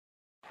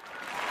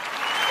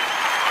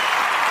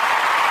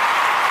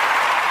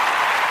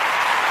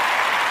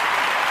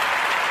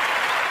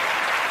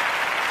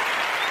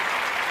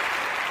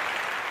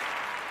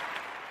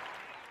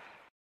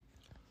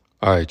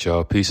All right,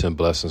 y'all. Peace and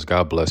blessings.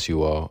 God bless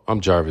you all. I'm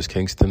Jarvis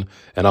Kingston,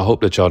 and I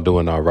hope that y'all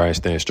doing all right,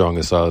 staying strong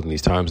and solid in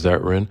these times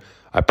that we're in.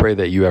 I pray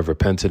that you have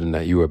repented and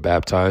that you were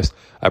baptized.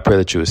 I pray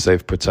that you are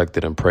safe,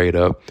 protected, and prayed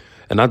up.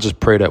 And I just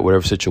pray that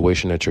whatever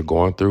situation that you're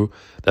going through,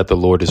 that the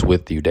Lord is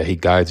with you, that he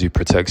guides you,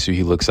 protects you,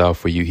 he looks out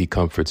for you, he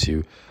comforts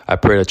you. I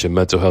pray that your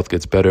mental health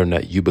gets better and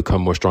that you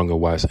become more strong and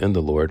wise in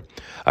the Lord.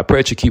 I pray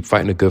that you keep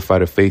fighting a good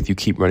fight of faith. You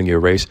keep running your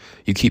race.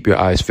 You keep your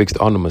eyes fixed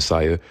on the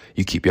Messiah.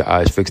 You keep your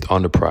eyes fixed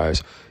on the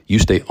prize. You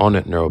stay on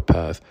that narrow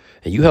path.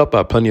 And you help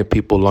out plenty of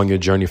people along your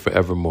journey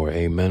forevermore.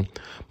 Amen.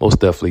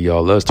 Most definitely,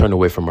 y'all. Let us turn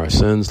away from our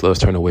sins. Let us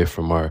turn away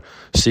from our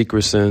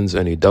secret sins,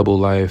 any double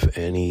life,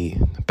 any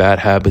bad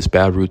habits,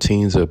 bad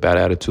routines, or bad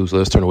attitudes.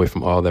 Let us turn away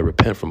from all that.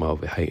 Repent from all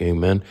of it. Hey,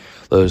 amen.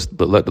 Let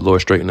the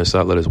Lord straighten us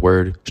out. Let his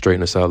word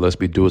straighten us out. Let's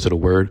be doers of the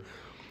word.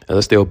 And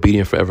let's stay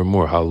obedient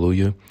forevermore.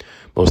 Hallelujah.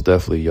 Most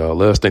definitely, y'all.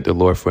 Let us thank the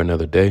Lord for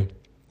another day.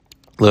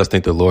 Let us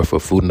thank the Lord for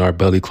food in our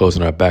belly, clothes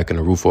on our back, and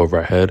a roof over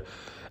our head.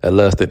 And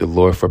let us thank the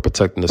Lord for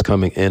protecting us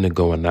coming in and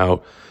going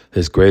out.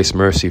 His grace,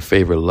 mercy,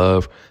 favor,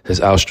 love,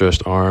 his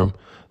outstretched arm,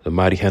 the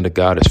mighty hand of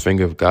God, his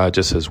finger of God,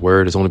 just his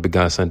word, his only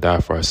begotten son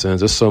died for our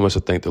sins. There's so much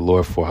to thank the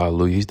Lord for.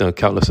 Hallelujah. He's done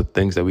countless of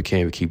things that we can't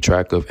even keep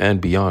track of and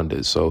beyond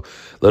it. So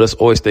let us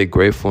always stay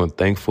grateful and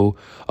thankful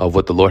of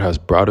what the Lord has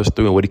brought us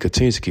through and what he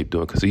continues to keep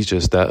doing, because he's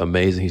just that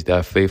amazing. He's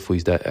that faithful.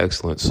 He's that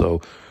excellent.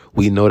 So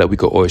we know that we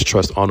could always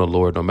trust on the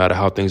Lord, no matter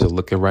how things are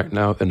looking right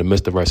now in the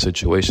midst of our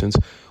situations.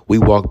 We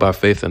walk by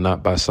faith and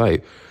not by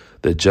sight.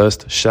 The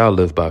just shall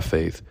live by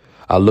faith.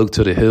 I look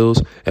to the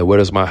hills, and where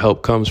does my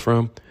help comes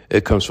from?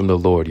 It comes from the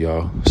Lord,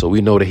 y'all. So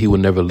we know that he will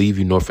never leave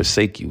you nor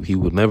forsake you. He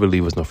will never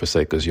leave us nor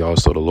forsake us, y'all.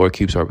 So the Lord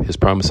keeps his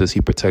promises.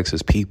 He protects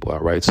his people, all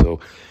right? So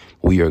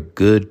we are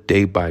good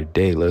day by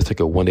day. Let's take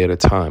it one day at a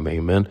time,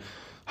 amen?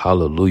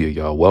 Hallelujah,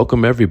 y'all.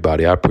 Welcome,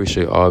 everybody. I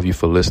appreciate all of you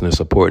for listening and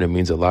supporting. It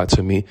means a lot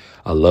to me.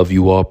 I love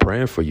you all,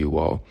 praying for you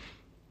all.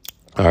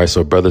 All right,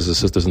 so brothers and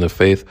sisters in the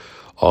faith,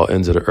 all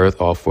ends of the earth,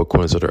 all four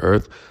corners of the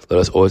earth, let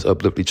us always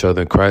uplift each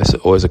other in Christ,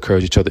 always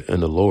encourage each other in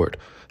the Lord,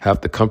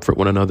 have to comfort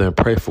one another and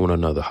pray for one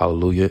another.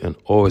 Hallelujah. And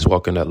always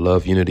walk in that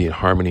love, unity, and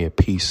harmony and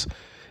peace.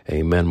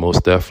 Amen.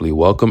 Most definitely.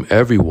 Welcome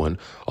everyone,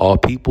 all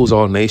peoples,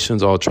 all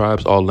nations, all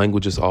tribes, all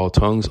languages, all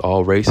tongues,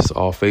 all races,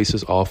 all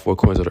faces, all four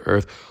corners of the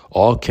earth,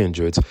 all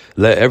kindreds.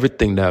 Let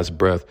everything that has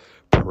breath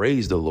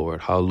praise the Lord.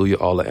 Hallelujah.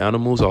 All the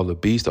animals, all the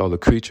beasts, all the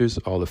creatures,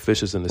 all the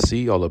fishes in the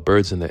sea, all the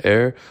birds in the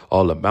air,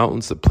 all the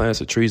mountains, the plants,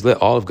 the trees. Let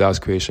all of God's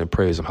creation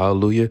praise him.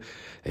 Hallelujah.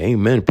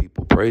 Amen,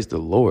 people. Praise the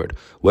Lord.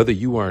 Whether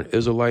you are an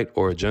Israelite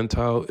or a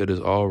Gentile, it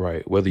is all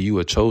right. Whether you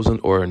are chosen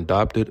or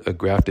adopted or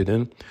grafted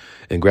in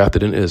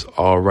is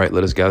all right.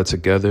 Let us gather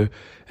together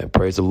and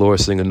praise the Lord,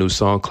 sing a new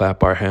song,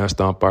 clap our hands,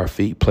 stomp our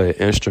feet, play an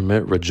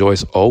instrument,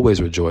 rejoice,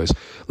 always rejoice.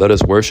 Let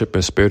us worship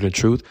in spirit and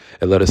truth,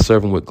 and let us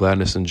serve him with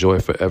gladness and joy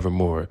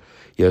forevermore.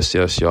 Yes,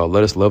 yes, y'all.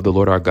 Let us love the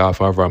Lord our God,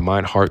 Father, our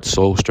mind, heart,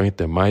 soul, strength,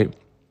 and might.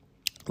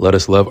 Let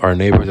us love our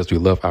neighbors as we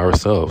love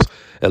ourselves.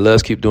 And let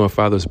us keep doing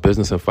Father's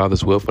business and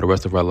Father's will for the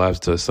rest of our lives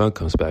until his son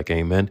comes back.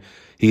 Amen.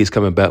 He is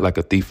coming back like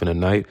a thief in the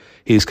night.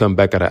 He is coming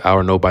back at an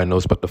hour nobody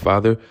knows but the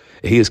Father.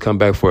 And he has come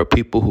back for a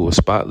people who are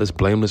spotless,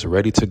 blameless,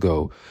 ready to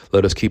go.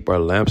 Let us keep our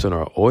lamps and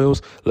our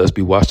oils. Let us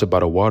be washed by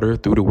the water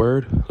through the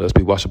word. Let us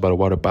be washed by the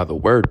water by the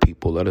word,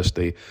 people. Let us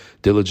stay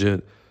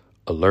diligent,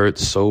 alert,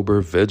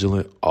 sober,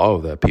 vigilant, all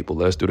of that, people.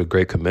 Let's do the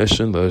Great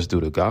Commission. Let's do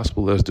the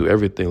gospel. Let's do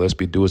everything. Let's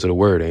be doers of the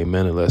word.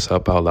 Amen. And let's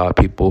help out a lot of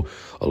people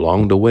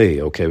along the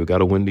way. Okay, we got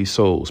to win these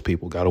souls,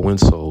 people. Got to win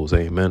souls.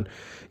 Amen.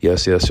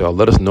 Yes, yes, y'all.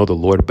 Let us know the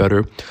Lord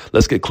better.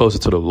 Let's get closer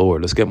to the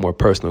Lord. Let's get more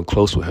personal and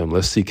close with him.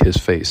 Let's seek his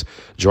face.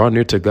 Draw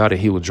near to God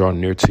and he will draw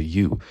near to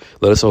you.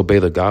 Let us obey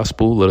the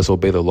gospel. Let us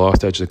obey the law,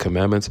 statutes, and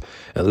commandments.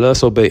 And let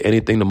us obey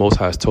anything the Most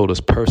High has told us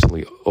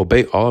personally.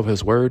 Obey all of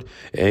his word.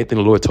 And anything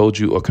the Lord told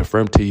you or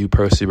confirmed to you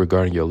personally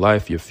regarding your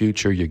life, your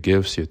future, your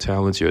gifts, your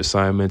talents, your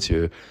assignments,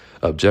 your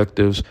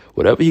objectives,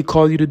 whatever he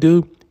called you to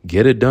do,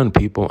 get it done,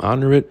 people.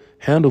 Honor it.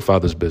 Handle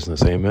Father's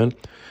business. Amen.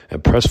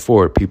 And press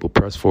forward, people.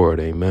 Press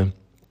forward. Amen.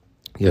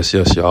 Yes,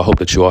 yes, y'all. I hope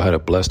that you all had a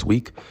blessed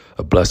week,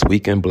 a blessed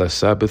weekend, blessed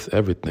Sabbath,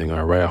 everything.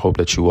 All right. I hope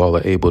that you all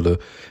are able to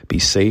be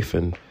safe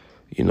and,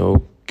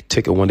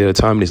 take it one day at a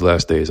time in these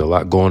last days. A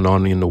lot going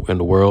on in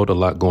the world, a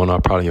lot going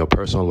on probably in your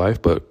personal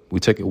life, but we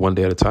take it one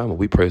day at a time and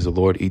we praise the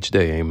Lord each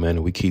day. Amen.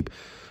 And we keep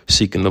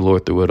seeking the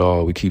Lord through it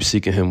all. We keep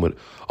seeking him with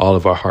all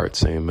of our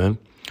hearts. Amen.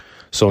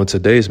 So in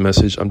today's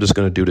message, I'm just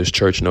going to do this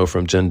church note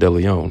from Jen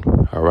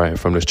DeLeon. All right.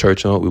 From this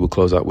church note, we will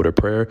close out with a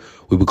prayer.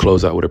 We will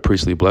close out with a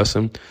priestly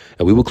blessing.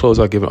 And we will close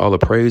out giving all the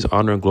praise,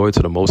 honor, and glory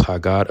to the Most High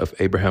God of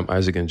Abraham,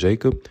 Isaac, and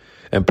Jacob.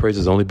 And praise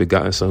his only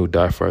begotten son who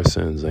died for our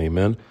sins.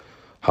 Amen.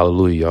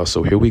 Hallelujah, y'all.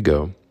 So here we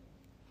go.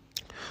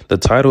 The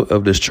title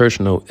of this church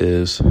note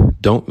is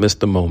Don't Miss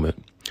the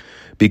Moment.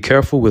 Be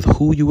careful with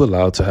who you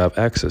allow to have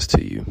access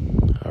to you.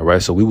 All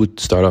right. So we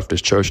would start off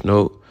this church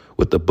note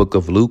with the book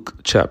of Luke,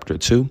 chapter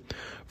 2.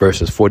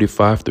 Verses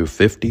 45 through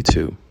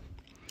 52.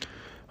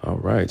 All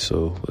right,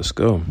 so let's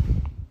go.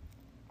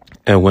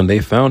 And when they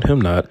found him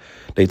not,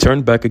 they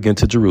turned back again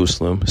to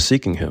Jerusalem,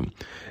 seeking him.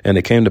 And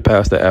it came to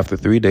pass that after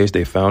 3 days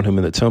they found him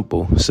in the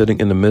temple, sitting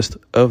in the midst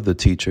of the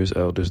teachers,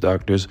 elders,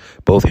 doctors,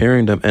 both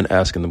hearing them and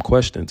asking them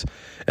questions.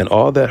 And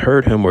all that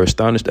heard him were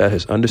astonished at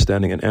his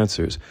understanding and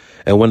answers.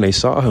 And when they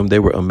saw him, they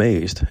were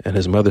amazed. And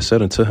his mother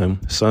said unto him,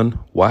 Son,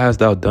 why hast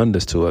thou done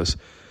this to us?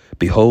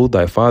 Behold,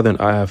 thy father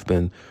and I have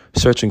been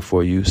searching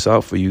for you,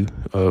 sought for you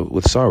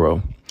with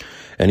sorrow.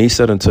 And he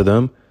said unto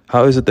them,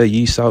 How is it that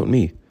ye sought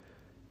me?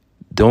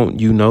 Don't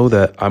you know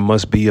that I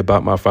must be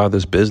about my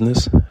father's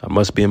business? I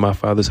must be in my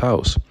father's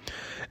house.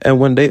 And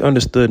when they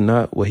understood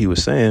not what he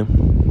was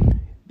saying,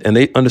 and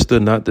they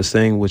understood not the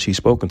saying which he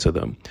spoke unto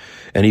them,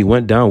 and he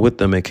went down with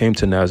them and came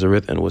to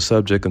Nazareth and was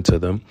subject unto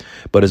them.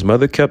 But his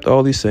mother kept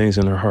all these sayings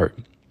in her heart.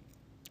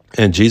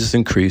 And Jesus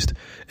increased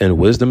in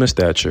wisdom and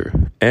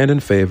stature and in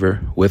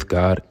favor with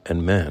God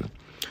and man.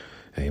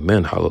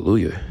 Amen.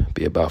 Hallelujah.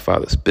 Be about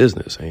Father's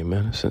business.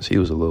 Amen. Since he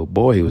was a little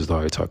boy, he was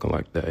already talking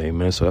like that.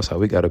 Amen. So that's how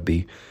we got to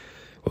be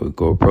when we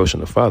go approaching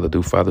the Father,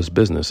 do Father's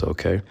business.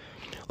 Okay.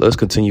 Let's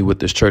continue with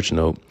this church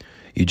note.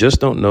 You just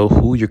don't know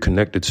who you're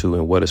connected to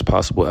and what is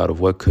possible out of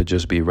what could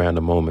just be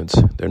random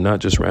moments. They're not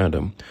just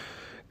random.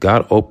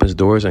 God opens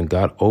doors and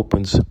God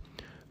opens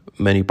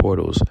many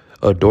portals.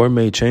 A door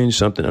may change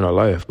something in our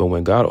life, but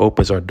when God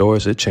opens our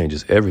doors, it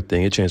changes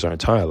everything. It changes our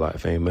entire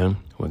life. Amen.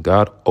 When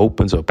God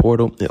opens a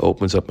portal, it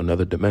opens up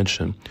another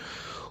dimension.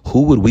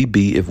 Who would we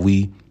be if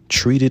we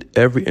treated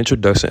every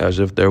introduction as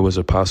if there was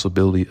a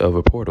possibility of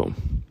a portal?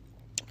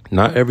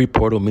 Not every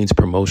portal means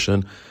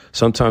promotion.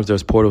 Sometimes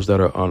there's portals that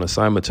are on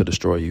assignment to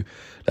destroy you.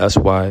 That's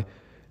why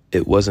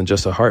it wasn't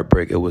just a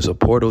heartbreak. It was a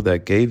portal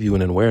that gave you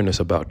an awareness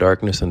about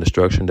darkness and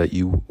destruction that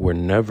you were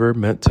never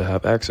meant to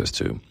have access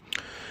to.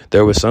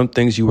 There were some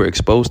things you were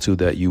exposed to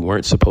that you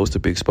weren't supposed to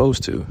be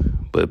exposed to.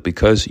 But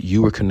because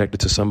you were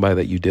connected to somebody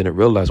that you didn't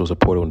realize was a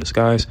portal in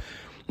disguise,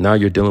 now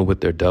you're dealing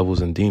with their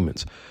devils and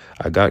demons.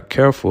 I got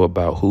careful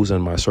about who's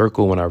in my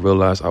circle when I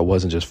realized I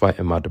wasn't just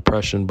fighting my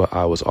depression, but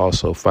I was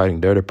also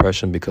fighting their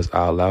depression because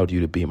I allowed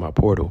you to be my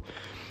portal.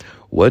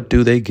 What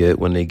do they get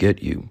when they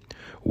get you?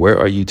 Where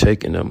are you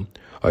taking them?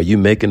 Are you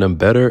making them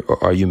better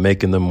or are you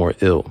making them more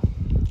ill?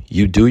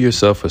 You do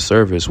yourself a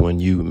service when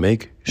you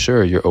make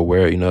sure you're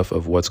aware enough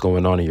of what's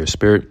going on in your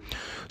spirit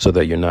so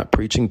that you're not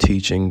preaching,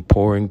 teaching,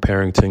 pouring,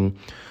 parenting,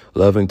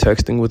 loving,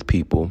 texting with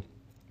people,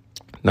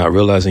 not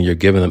realizing you're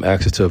giving them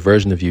access to a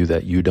version of you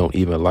that you don't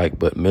even like,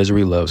 but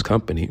misery loves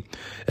company.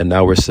 And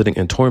now we're sitting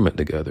in torment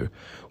together.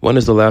 When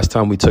is the last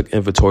time we took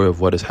inventory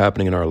of what is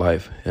happening in our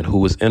life and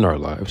who is in our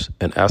lives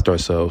and asked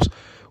ourselves,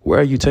 where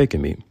are you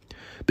taking me?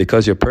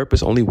 Because your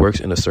purpose only works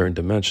in a certain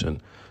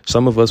dimension.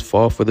 Some of us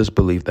fall for this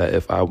belief that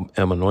if I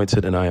am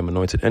anointed and I am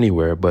anointed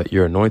anywhere, but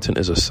your anointing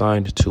is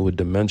assigned to a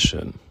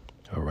dimension.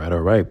 All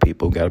right,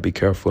 people. Got to be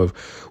careful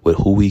with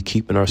who we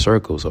keep in our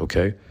circles,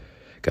 okay?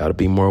 Got to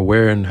be more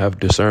aware and have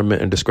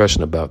discernment and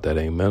discretion about that.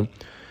 Amen.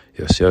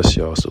 Yes,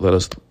 y'all. So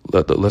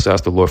let's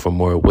ask the Lord for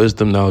more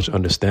wisdom, knowledge,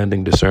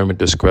 understanding, discernment,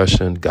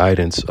 discretion,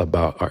 guidance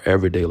about our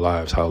everyday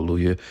lives.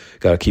 Hallelujah.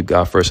 Got to keep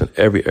God first in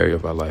every area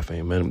of our life.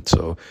 Amen.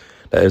 So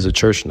that is a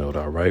church note.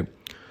 All right.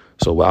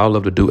 So what I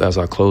love to do as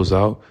I close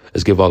out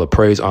is give all the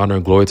praise, honor,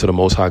 and glory to the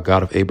Most High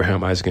God of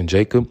Abraham, Isaac, and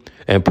Jacob,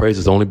 and praise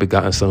His only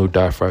begotten Son who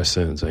died for our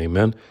sins.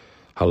 Amen.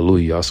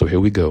 Hallelujah, y'all. So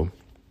here we go.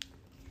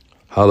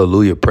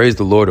 Hallelujah. Praise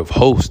the Lord of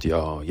hosts,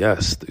 y'all.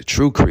 Yes, the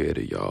true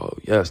creator, y'all.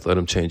 Yes, let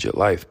him change your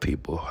life,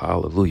 people.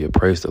 Hallelujah.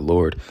 Praise the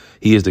Lord.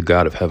 He is the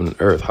God of heaven and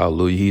earth.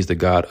 Hallelujah. He's the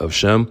God of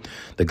Shem,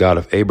 the God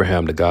of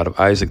Abraham, the God of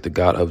Isaac, the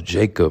God of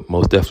Jacob,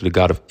 most definitely the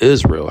God of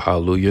Israel.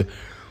 Hallelujah.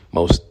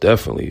 Most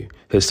definitely.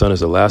 His son is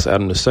the last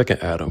Adam, the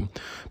second Adam.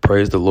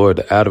 Praise the Lord,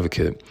 the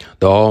advocate,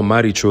 the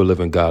almighty true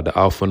living God, the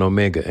Alpha and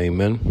Omega.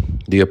 Amen.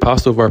 The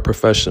apostle of our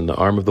profession, the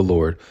arm of the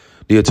Lord,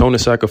 the atoning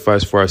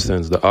sacrifice for our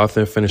sins, the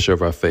author and finisher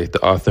of our faith,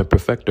 the author and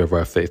perfecter of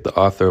our faith, the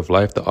author of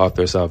life, the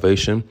author of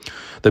salvation,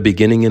 the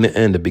beginning and the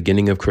end, the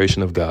beginning of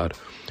creation of God,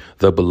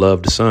 the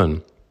beloved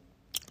Son,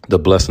 the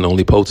blessed and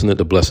only potentate,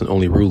 the blessed and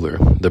only ruler,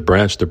 the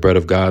branch, the bread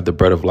of God, the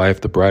bread of life,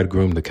 the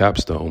bridegroom, the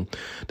capstone,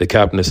 the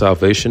captain of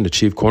salvation, the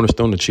chief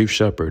cornerstone, the chief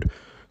shepherd,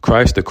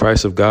 Christ, the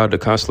Christ of God, the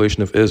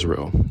consolation of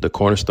Israel, the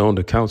cornerstone,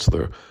 the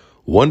counselor,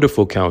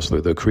 wonderful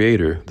counselor, the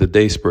creator, the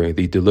dayspring,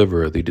 the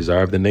deliverer, the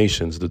desire of the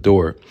nations, the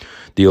door,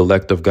 the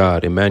elect of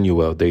God,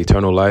 Emmanuel, the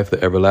eternal life,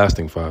 the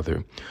everlasting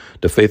Father,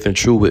 the faith and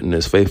true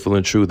witness, faithful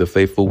and true, the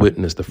faithful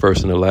witness, the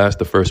first and the last,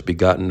 the first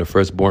begotten, the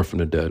firstborn from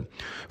the dead,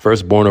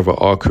 firstborn over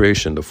all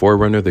creation, the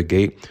forerunner, the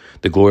gate,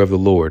 the glory of the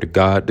Lord,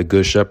 God, the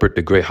good shepherd,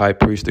 the great high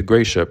priest, the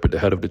great shepherd, the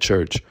head of the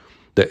church,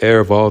 the heir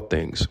of all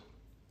things,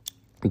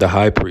 the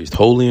high priest,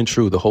 holy and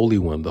true, the holy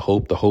one, the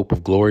hope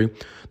of glory,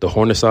 the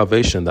horn of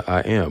salvation, the I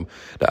am,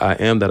 that I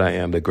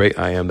am, the great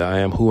I am, that I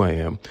am who I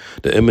am,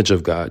 the image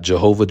of God,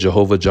 Jehovah,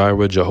 Jehovah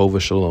Jireh, Jehovah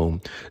Shalom,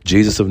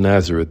 Jesus of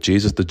Nazareth,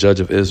 Jesus, the judge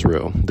of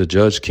Israel, the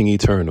judge, King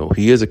eternal.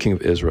 He is the King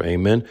of Israel.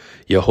 Amen.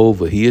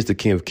 Jehovah, he is the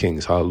King of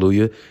kings.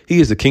 Hallelujah. He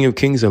is the King of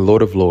kings and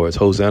Lord of lords.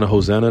 Hosanna,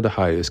 Hosanna, the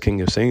highest,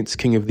 King of saints,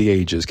 King of the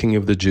ages, King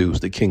of the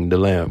Jews, the King, the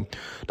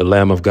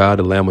Lamb of God,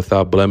 the Lamb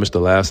without blemish, the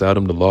last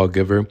Adam, the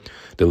lawgiver,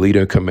 the leader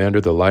and commander,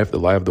 the life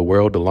of the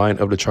world, the Lion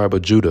of the tribe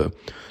of Judah,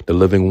 the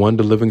living one,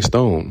 the living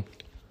stone.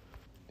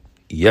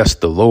 Yes,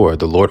 the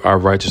Lord our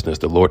righteousness.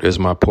 The Lord is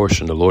my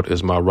portion. The Lord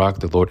is my rock.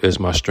 The Lord is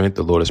my strength.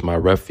 The Lord is my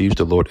refuge.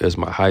 The Lord is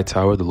my high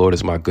tower. The Lord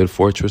is my good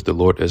fortress. The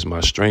Lord is my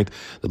strength.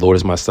 The Lord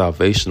is my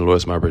salvation. The Lord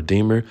is my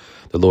redeemer.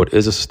 The Lord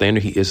is a sustainer.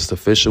 He is a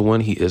sufficient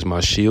one. He is my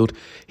shield.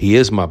 He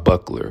is my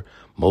buckler.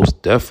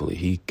 Most definitely,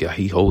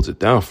 he holds it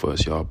down for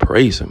us, y'all.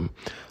 Praise him.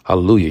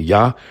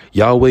 Hallelujah.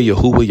 Yahweh,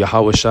 Yahuwah,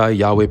 Yahweh Shai,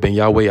 Yahweh ben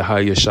Yahweh,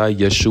 Yahweh Shai,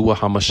 Yeshua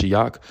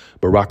HaMashiach,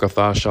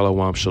 Barakatha,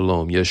 Shalom,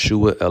 Shalom,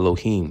 Yeshua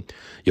Elohim,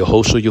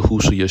 Yehosha,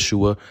 Yehusha,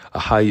 Yeshua,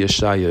 Ahai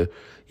Yeshaya.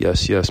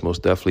 Yes,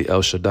 most definitely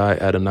El Shaddai,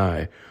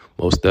 Adonai.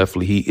 Most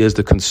definitely, he is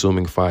the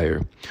consuming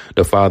fire,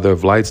 the Father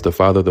of lights, the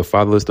Father of the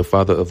fatherless, the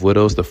Father of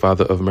widows, the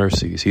Father of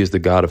mercies. He is the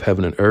God of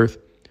heaven and earth.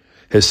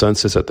 His son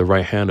sits at the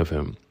right hand of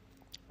him.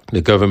 The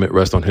government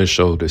rests on his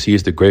shoulders. He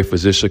is the great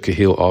physician, could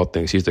heal all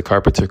things. He's the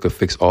carpenter, could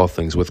fix all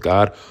things. With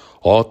God,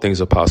 all things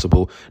are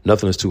possible.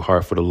 Nothing is too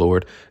hard for the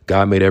Lord.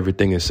 God made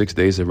everything in 6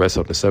 days and rests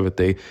on the seventh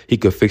day. He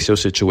could fix your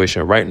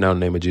situation right now in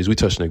the name of Jesus. We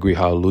touch and agree.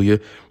 Hallelujah.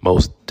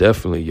 Most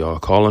definitely, y'all.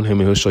 Call on him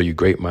and he'll show you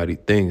great, mighty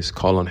things.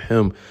 Call on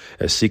him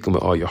and seek him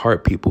with all your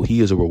heart, people. He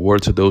is a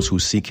reward to those who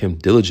seek him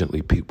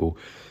diligently, people.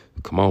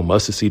 Come on,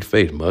 mustard seed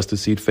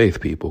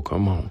faith, people.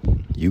 Come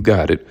on. You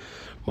got it.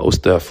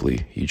 Most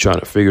definitely. You trying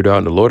to figure it out,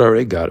 and the Lord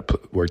already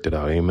worked it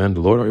out. Amen.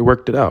 The Lord already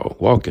worked it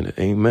out. Walk in it.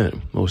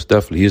 Amen. Most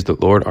definitely. He is the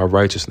Lord, our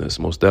righteousness.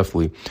 Most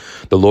definitely.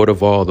 The Lord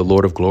of all, the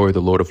Lord of glory,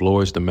 the Lord of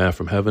lords, the man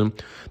from heaven,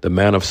 the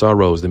man of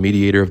sorrows, the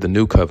mediator of the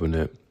new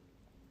covenant,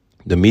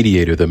 the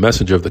mediator, the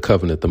messenger of the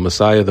covenant, the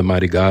Messiah, the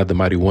mighty God, the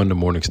mighty one, the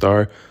morning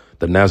star,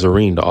 the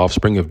Nazarene, the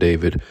offspring of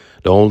David,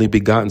 the only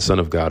begotten Son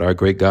of God, our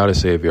great God and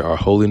Savior, our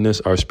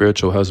holiness, our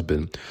spiritual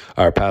husband,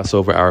 our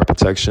Passover, our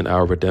protection,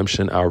 our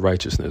redemption, our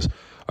righteousness,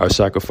 our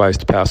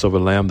sacrificed Passover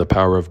lamb, the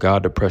power of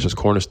God, the precious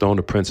cornerstone,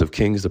 the Prince of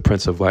Kings, the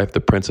Prince of Life,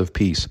 the Prince of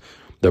Peace,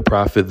 the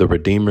prophet, the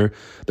redeemer,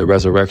 the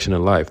resurrection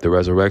and life, the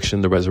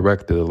resurrection, the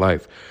resurrected, the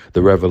life,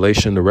 the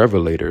revelation, the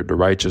revelator, the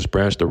righteous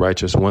branch, the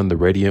righteous one, the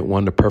radiant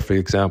one, the perfect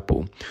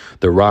example,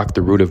 the rock,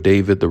 the root of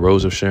David, the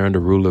rose of Sharon, the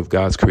ruler of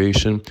God's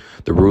creation,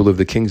 the ruler of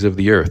the kings of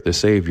the earth, the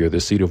savior, the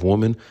seed of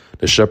woman,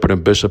 the shepherd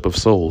and bishop of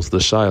souls, the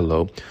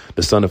Shiloh,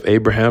 the son of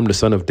Abraham, the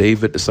son of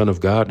David, the son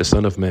of God, the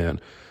son of man,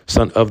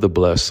 son of the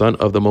blessed, son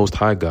of the most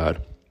high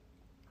God,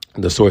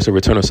 the source of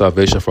eternal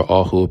salvation for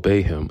all who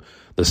obey him,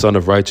 the son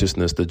of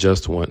righteousness, the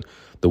just one,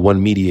 the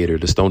one mediator,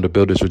 the stone the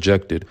builders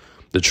rejected,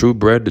 the true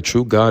bread, the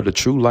true God, the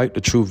true light,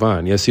 the true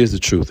vine. Yes, he is the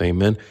truth.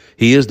 Amen.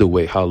 He is the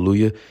way.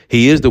 Hallelujah.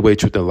 He is the way,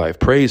 truth, and life.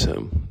 Praise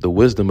him. The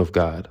wisdom of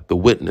God, the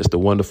witness, the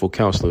wonderful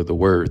counselor, the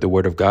word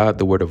of God,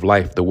 the word of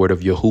life, the word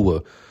of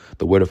Yahuwah,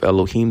 the word of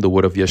Elohim, the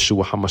word of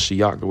Yeshua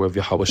HaMashiach, the word of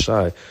Yahweh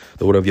Shai,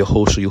 the word of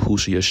Yehosha,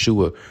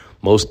 Yeshua.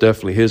 Most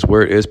definitely, his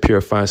word is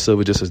purifying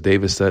silver, just as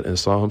David said in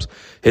Psalms.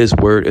 His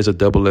word is a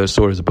double-edged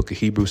sword, as the book of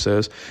Hebrews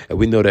says. And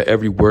we know that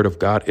every word of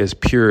God is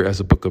pure, as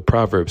the book of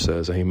Proverbs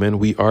says. Amen.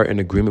 We are in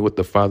agreement with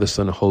the Father,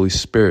 Son, and Holy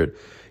Spirit.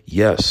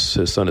 Yes,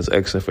 his son is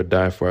excellent for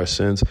dying for our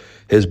sins.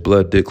 His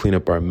blood did clean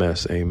up our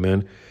mess.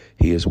 Amen.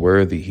 He is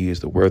worthy. He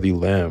is the worthy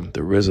lamb,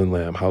 the risen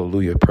lamb.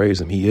 Hallelujah.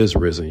 Praise him. He is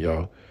risen,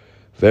 y'all.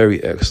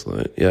 Very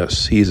excellent.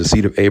 Yes, he is the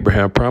seed of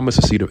Abraham, promise,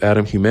 the seed of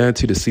Adam,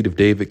 humanity, the seed of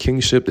David,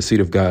 kingship, the seed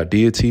of God,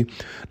 deity,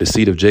 the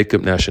seed of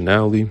Jacob,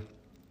 nationality,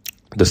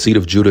 the seed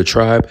of Judah,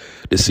 tribe,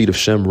 the seed of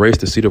Shem, race,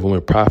 the seed of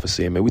woman,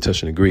 prophecy. Amen. We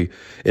touch and agree.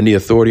 In the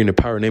authority and the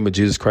power and name of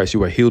Jesus Christ,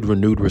 you are healed,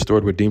 renewed,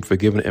 restored, redeemed,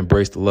 forgiven,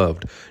 embraced,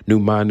 loved. New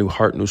mind, new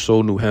heart, new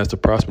soul, new hands to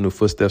prosper, new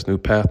footsteps, new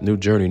path, new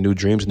journey, new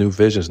dreams, new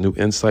visions, new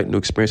insight, new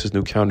experiences,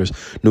 new encounters,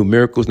 new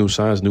miracles, new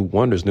signs, new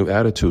wonders, new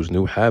attitudes,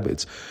 new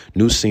habits,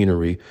 new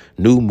scenery,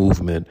 new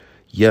movement.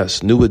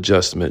 Yes, new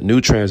adjustment,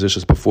 new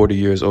transitions before the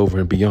year is over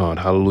and beyond.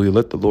 Hallelujah.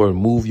 Let the Lord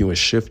move you and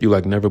shift you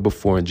like never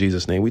before in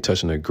Jesus' name. We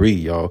touch and agree,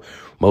 y'all.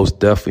 Most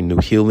definitely new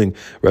healing,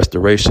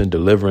 restoration,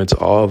 deliverance,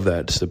 all of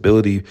that,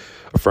 stability,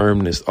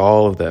 firmness,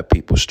 all of that,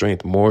 people.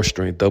 Strength, more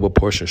strength, double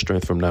portion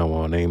strength from now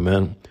on.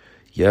 Amen.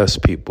 Yes,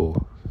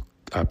 people.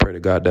 I pray to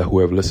God that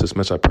whoever listens to this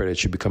message, I pray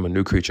that you become a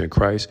new creature in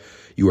Christ.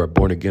 You are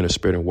born again of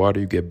spirit and water.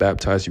 You get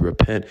baptized. You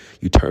repent.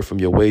 You turn from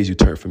your ways. You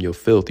turn from your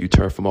filth. You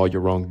turn from all your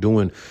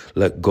wrongdoing.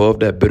 Let go of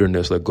that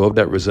bitterness. Let go of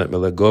that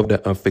resentment. Let go of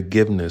that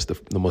unforgiveness.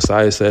 The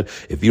Messiah said,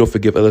 if you don't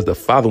forgive others, the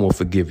Father won't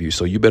forgive you.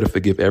 So you better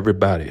forgive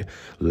everybody.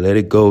 Let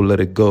it go. Let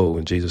it go.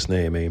 In Jesus'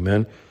 name,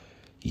 amen.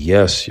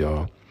 Yes,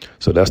 y'all.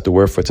 So that's the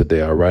word for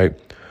today, all right?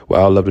 What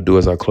I'd love to do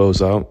as I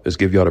close out is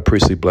give y'all the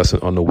priestly blessing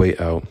on the way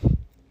out.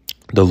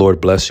 The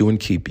Lord bless you and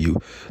keep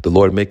you. The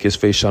Lord make his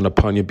face shine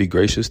upon you, be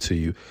gracious to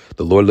you.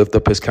 The Lord lift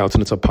up his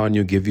countenance upon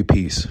you, give you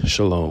peace.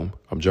 Shalom.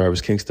 I'm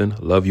Jarvis Kingston.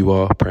 Love you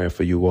all. Praying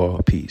for you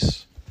all.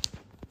 Peace.